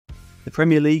The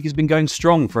Premier League has been going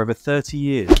strong for over 30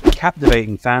 years,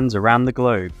 captivating fans around the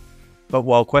globe. But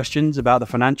while questions about the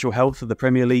financial health of the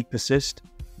Premier League persist,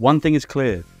 one thing is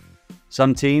clear.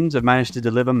 Some teams have managed to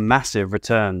deliver massive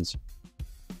returns.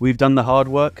 We've done the hard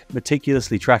work,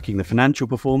 meticulously tracking the financial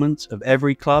performance of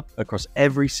every club across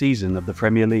every season of the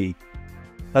Premier League.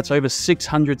 That's over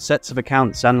 600 sets of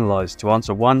accounts analysed to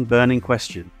answer one burning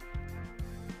question.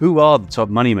 Who are the top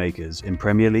moneymakers in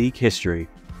Premier League history?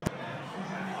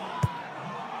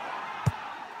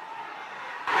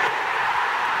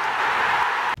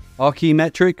 Our key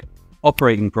metric?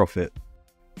 Operating profit.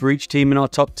 For each team in our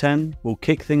top 10, we'll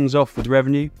kick things off with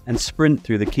revenue and sprint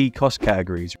through the key cost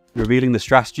categories, revealing the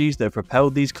strategies that have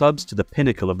propelled these clubs to the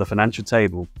pinnacle of the financial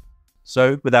table.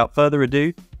 So, without further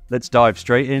ado, let's dive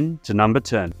straight in to number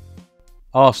 10.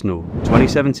 Arsenal,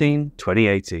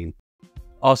 2017-2018.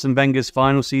 Arsene Wenger's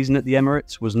final season at the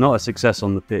Emirates was not a success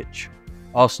on the pitch.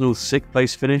 Arsenal's 6th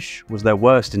place finish was their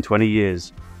worst in 20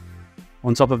 years.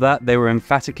 On top of that, they were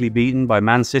emphatically beaten by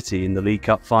Man City in the League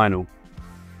Cup final.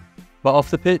 But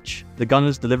off the pitch, the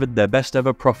Gunners delivered their best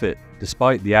ever profit,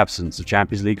 despite the absence of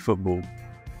Champions League football.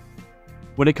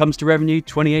 When it comes to revenue,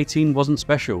 2018 wasn't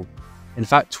special. In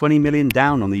fact, 20 million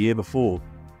down on the year before.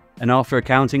 And after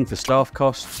accounting for staff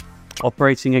costs,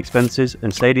 operating expenses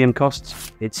and stadium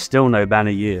costs, it's still no banner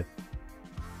year.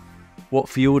 What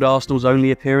fueled Arsenal's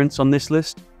only appearance on this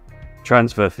list?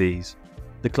 Transfer fees.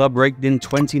 The club raked in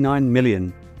 29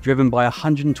 million, driven by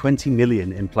 120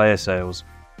 million in player sales.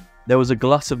 There was a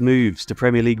glut of moves to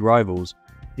Premier League rivals,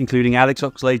 including Alex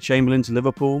Oxlade-Chamberlain to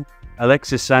Liverpool,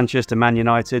 Alexis Sanchez to Man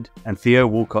United, and Theo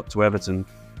Walcott to Everton.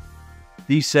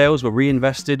 These sales were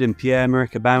reinvested in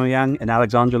Pierre-Emerick Aubameyang and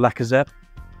Alexandre Lacazette,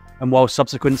 and while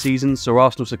subsequent seasons saw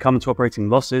Arsenal succumb to operating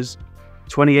losses,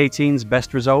 2018's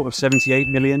best result of 78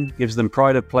 million gives them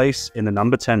pride of place in the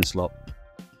number 10 slot.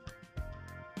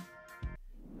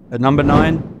 At number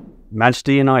 9,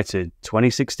 Manchester United,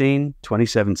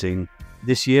 2016-2017.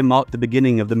 This year marked the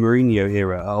beginning of the Mourinho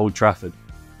era at Old Trafford.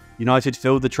 United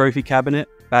filled the trophy cabinet,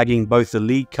 bagging both the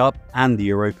League Cup and the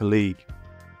Europa League.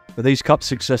 But these cup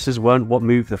successes weren't what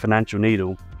moved the financial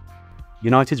needle.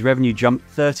 United's revenue jumped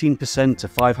 13% to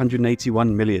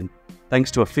 581 million,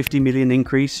 thanks to a 50 million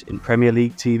increase in Premier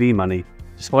League TV money,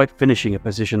 despite finishing a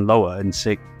position lower in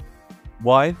 6th.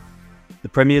 Why? The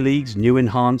Premier League's new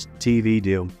enhanced TV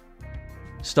deal.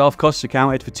 Staff costs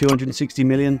accounted for 260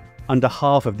 million, under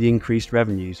half of the increased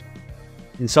revenues.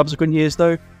 In subsequent years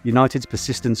though, United's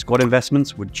persistent squad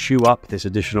investments would chew up this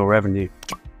additional revenue.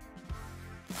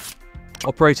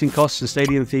 Operating costs and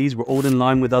stadium fees were all in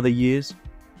line with other years,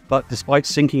 but despite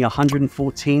sinking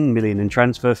 114 million in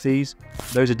transfer fees,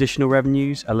 those additional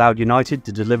revenues allowed United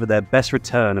to deliver their best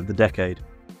return of the decade.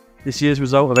 This year's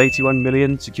result of 81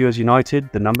 million secures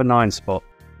United the number 9 spot.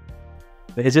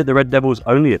 But is it the Red Devils'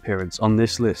 only appearance on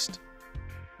this list?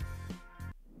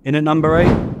 In at number 8,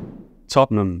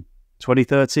 Tottenham,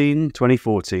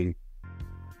 2013-2014.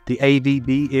 The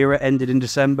AVB era ended in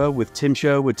December, with Tim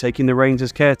Sherwood taking the reins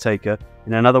as caretaker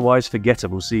in an otherwise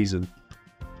forgettable season.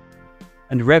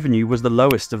 And revenue was the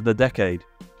lowest of the decade.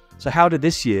 So how did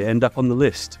this year end up on the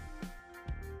list?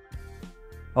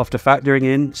 After factoring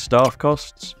in staff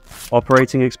costs,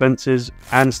 operating expenses,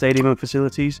 and stadium and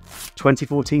facilities,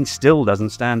 2014 still doesn't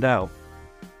stand out.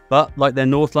 But like their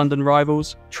North London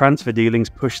rivals, transfer dealings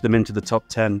pushed them into the top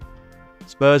 10.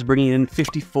 Spurs bringing in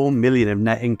 54 million of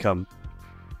net income.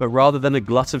 But rather than a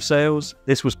glut of sales,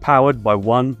 this was powered by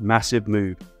one massive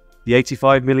move: the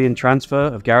 85 million transfer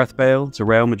of Gareth Bale to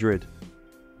Real Madrid.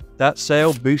 That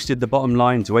sale boosted the bottom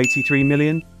line to 83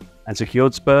 million and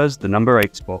secured Spurs the number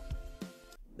 8 spot.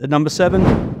 At number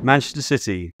 7, Manchester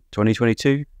City,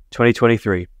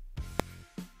 2022-2023.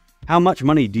 How much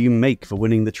money do you make for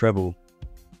winning the treble?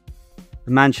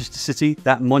 For Manchester City,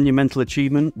 that monumental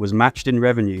achievement was matched in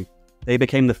revenue. They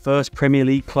became the first Premier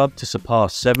League club to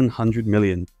surpass 700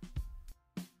 million.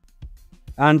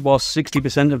 And whilst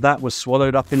 60% of that was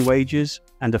swallowed up in wages,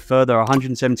 and a further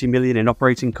 170 million in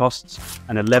operating costs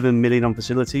and 11 million on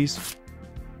facilities,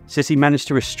 City managed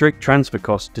to restrict transfer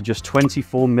costs to just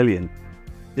 24 million.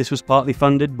 This was partly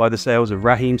funded by the sales of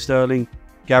Raheem Sterling,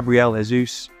 Gabriel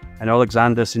Jesus, and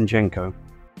Alexander Zinchenko.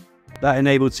 That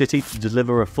enabled City to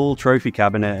deliver a full trophy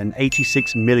cabinet and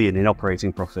 86 million in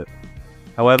operating profit.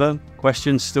 However,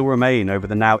 questions still remain over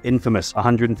the now infamous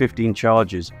 115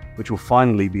 charges, which will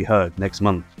finally be heard next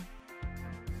month.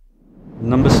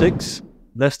 Number 6,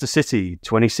 Leicester City,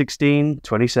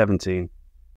 2016-2017.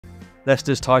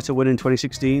 Leicester's title win in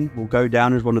 2016 will go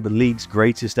down as one of the league's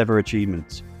greatest ever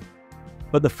achievements.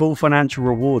 But the full financial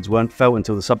rewards weren't felt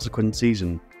until the subsequent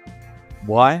season.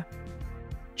 Why?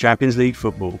 Champions League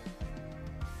football.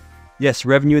 Yes,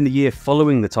 revenue in the year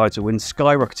following the title win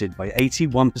skyrocketed by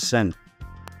 81%.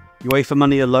 UEFA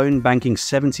money alone banking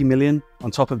 70 million on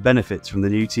top of benefits from the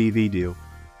new TV deal.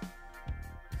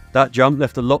 That jump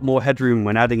left a lot more headroom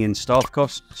when adding in staff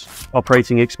costs,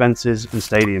 operating expenses and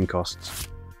stadium costs.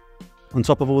 On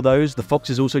top of all those, the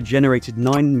Foxes also generated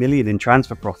 9 million in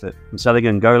transfer profit from selling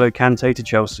N'Golo Kante to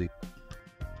Chelsea.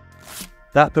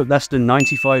 That put less than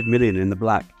 95 million in the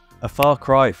black, a far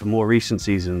cry from more recent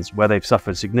seasons where they've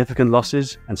suffered significant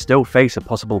losses and still face a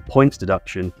possible points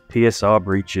deduction for PSR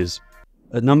breaches.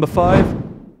 At number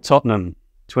 5, Tottenham,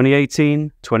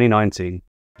 2018-2019.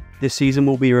 This season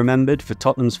will be remembered for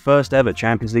Tottenham's first ever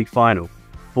Champions League final,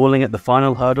 falling at the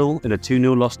final hurdle in a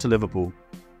 2-0 loss to Liverpool.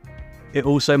 It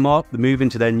also marked the move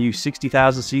into their new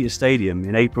 60,000-seater stadium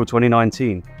in April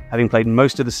 2019, having played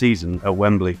most of the season at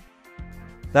Wembley.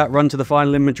 That run to the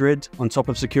final in Madrid, on top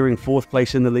of securing 4th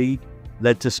place in the league,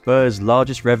 led to Spurs'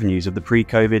 largest revenues of the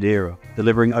pre-Covid era,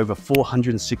 delivering over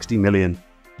 460 million.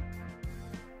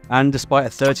 And despite a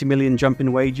 30 million jump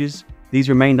in wages, these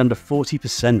remained under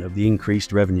 40% of the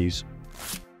increased revenues.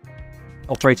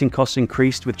 Operating costs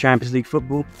increased with Champions League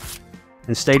football,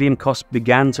 and stadium costs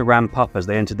began to ramp up as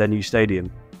they entered their new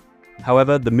stadium.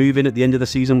 However, the move in at the end of the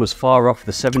season was far off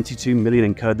the 72 million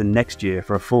incurred the next year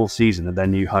for a full season at their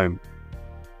new home.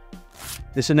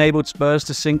 This enabled Spurs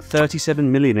to sink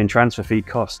 37 million in transfer fee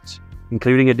costs,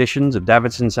 including additions of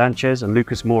Davinson Sanchez and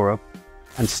Lucas Moura,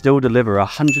 and still deliver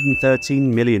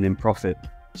 113 million in profit,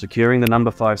 securing the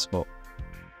number 5 spot.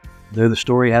 Though the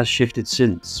story has shifted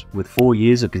since, with 4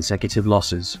 years of consecutive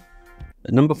losses.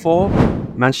 At number 4,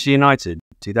 Manchester United,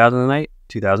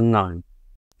 2008-2009.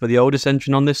 For the oldest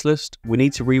entrant on this list, we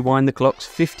need to rewind the clocks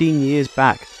 15 years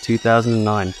back to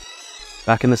 2009.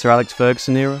 Back in the Sir Alex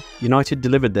Ferguson era, United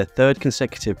delivered their 3rd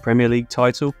consecutive Premier League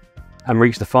title and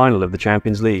reached the final of the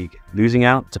Champions League, losing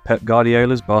out to Pep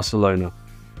Guardiola's Barcelona.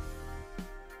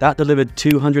 That delivered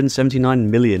 279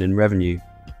 million in revenue,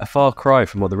 a far cry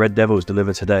from what the Red Devils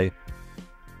deliver today.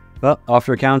 But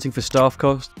after accounting for staff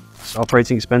costs,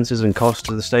 operating expenses and costs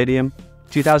to the stadium,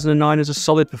 2009 is a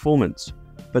solid performance.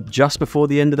 But just before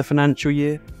the end of the financial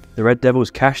year, the Red Devils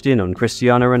cashed in on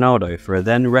Cristiano Ronaldo for a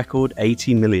then record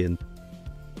 80 million.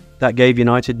 That gave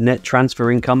United net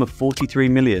transfer income of 43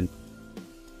 million,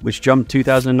 which jumped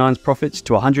 2009's profits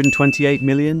to 128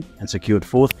 million and secured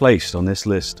 4th place on this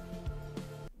list.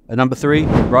 At number 3,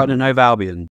 Brighton and Hove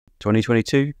Albion,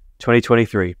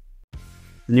 2022-2023.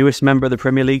 The newest member of the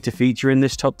Premier League to feature in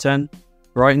this top 10,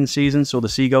 Brighton's season saw the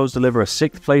Seagulls deliver a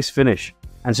 6th place finish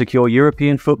and secure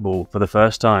European football for the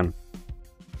first time.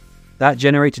 That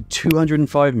generated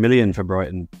 205 million for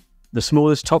Brighton, the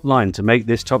smallest top line to make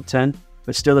this top 10,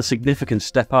 but still a significant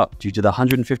step up due to the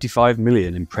 155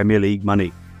 million in Premier League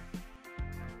money.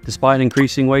 Despite an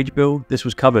increasing wage bill, this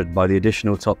was covered by the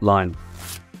additional top line.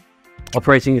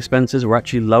 Operating expenses were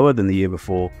actually lower than the year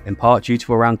before, in part due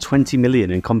to around 20 million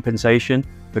in compensation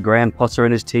for Graham Potter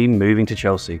and his team moving to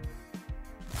Chelsea.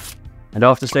 And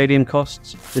after stadium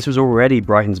costs, this was already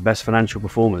Brighton's best financial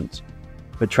performance,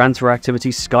 but transfer activity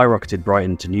skyrocketed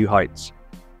Brighton to new heights.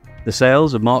 The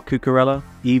sales of Marc Cucurella,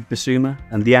 Yves Bissouma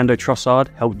and Leandro Trossard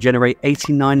helped generate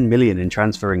 89 million in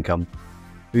transfer income,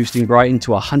 boosting Brighton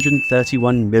to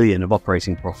 131 million of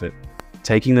operating profit,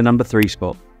 taking the number 3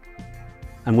 spot.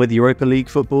 And with Europa League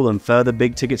football and further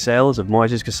big-ticket sales of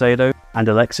Moises Caicedo and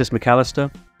Alexis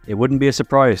McAllister, it wouldn't be a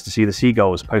surprise to see the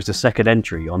Seagulls post a 2nd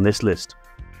entry on this list.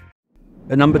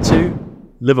 At number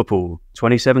 2, Liverpool,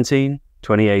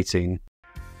 2017-2018.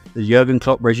 The Jurgen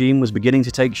Klopp regime was beginning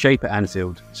to take shape at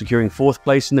Anfield, securing 4th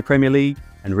place in the Premier League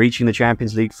and reaching the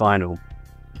Champions League final.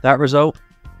 That result?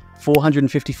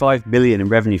 455 million in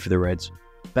revenue for the Reds,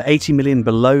 but 80 million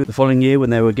below the following year when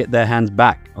they would get their hands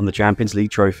back on the Champions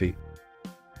League trophy.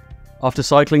 After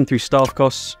cycling through staff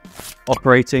costs,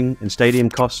 operating and stadium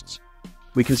costs,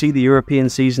 we can see the European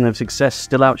season of success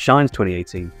still outshines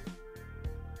 2018.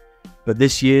 But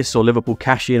this year saw Liverpool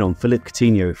cash in on Philippe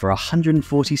Coutinho for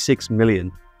 146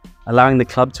 million, allowing the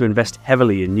club to invest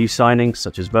heavily in new signings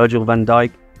such as Virgil van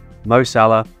Dijk, Mo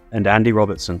Salah and Andy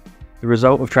Robertson. The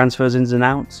result of transfers ins and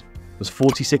outs was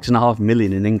 46.5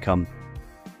 million in income,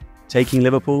 taking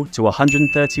Liverpool to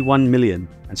 131 million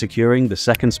and securing the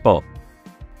 2nd spot.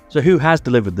 So who has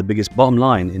delivered the biggest bottom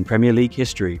line in Premier League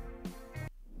history?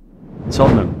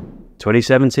 Tottenham,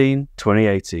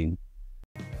 2017-2018.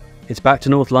 It's back to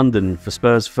North London for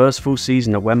Spurs' first full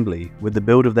season at Wembley, with the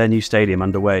build of their new stadium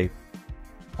underway.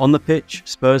 On the pitch,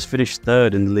 Spurs finished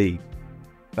 3rd in the league.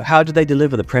 But how did they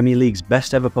deliver the Premier League's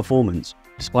best ever performance,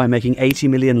 despite making 80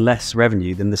 million less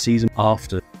revenue than the season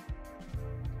after?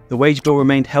 The wage bill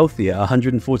remained healthy at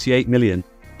 148 million,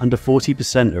 under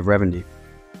 40% of revenue.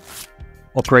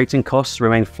 Operating costs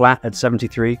remain flat at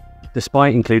 73,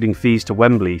 despite including fees to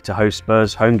Wembley to host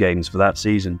Spurs' home games for that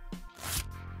season.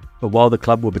 But while the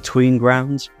club were between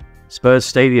grounds, Spurs'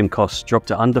 stadium costs dropped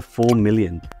to under $4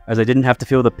 million, as they didn't have to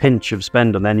feel the pinch of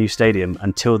spend on their new stadium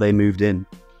until they moved in.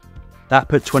 That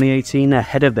put 2018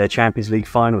 ahead of their Champions League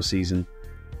final season,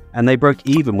 and they broke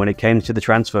even when it came to the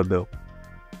transfer bill.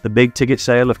 The big ticket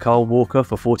sale of Kyle Walker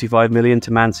for $45 million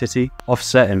to Man City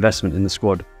offset investment in the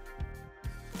squad.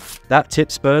 That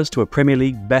tipped Spurs to a Premier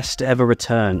League best ever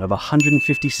return of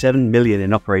 $157 million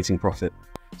in operating profit,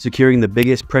 securing the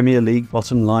biggest Premier League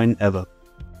bottom line ever.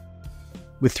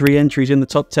 With 3 entries in the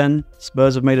top 10,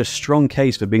 Spurs have made a strong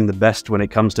case for being the best when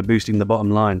it comes to boosting the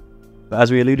bottom line. But as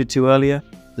we alluded to earlier,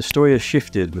 the story has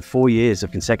shifted with 4 years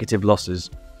of consecutive losses.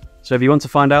 So if you want to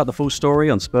find out the full story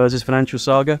on Spurs' financial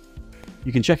saga,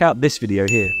 you can check out this video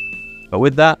here. But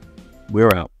with that,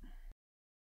 we're out.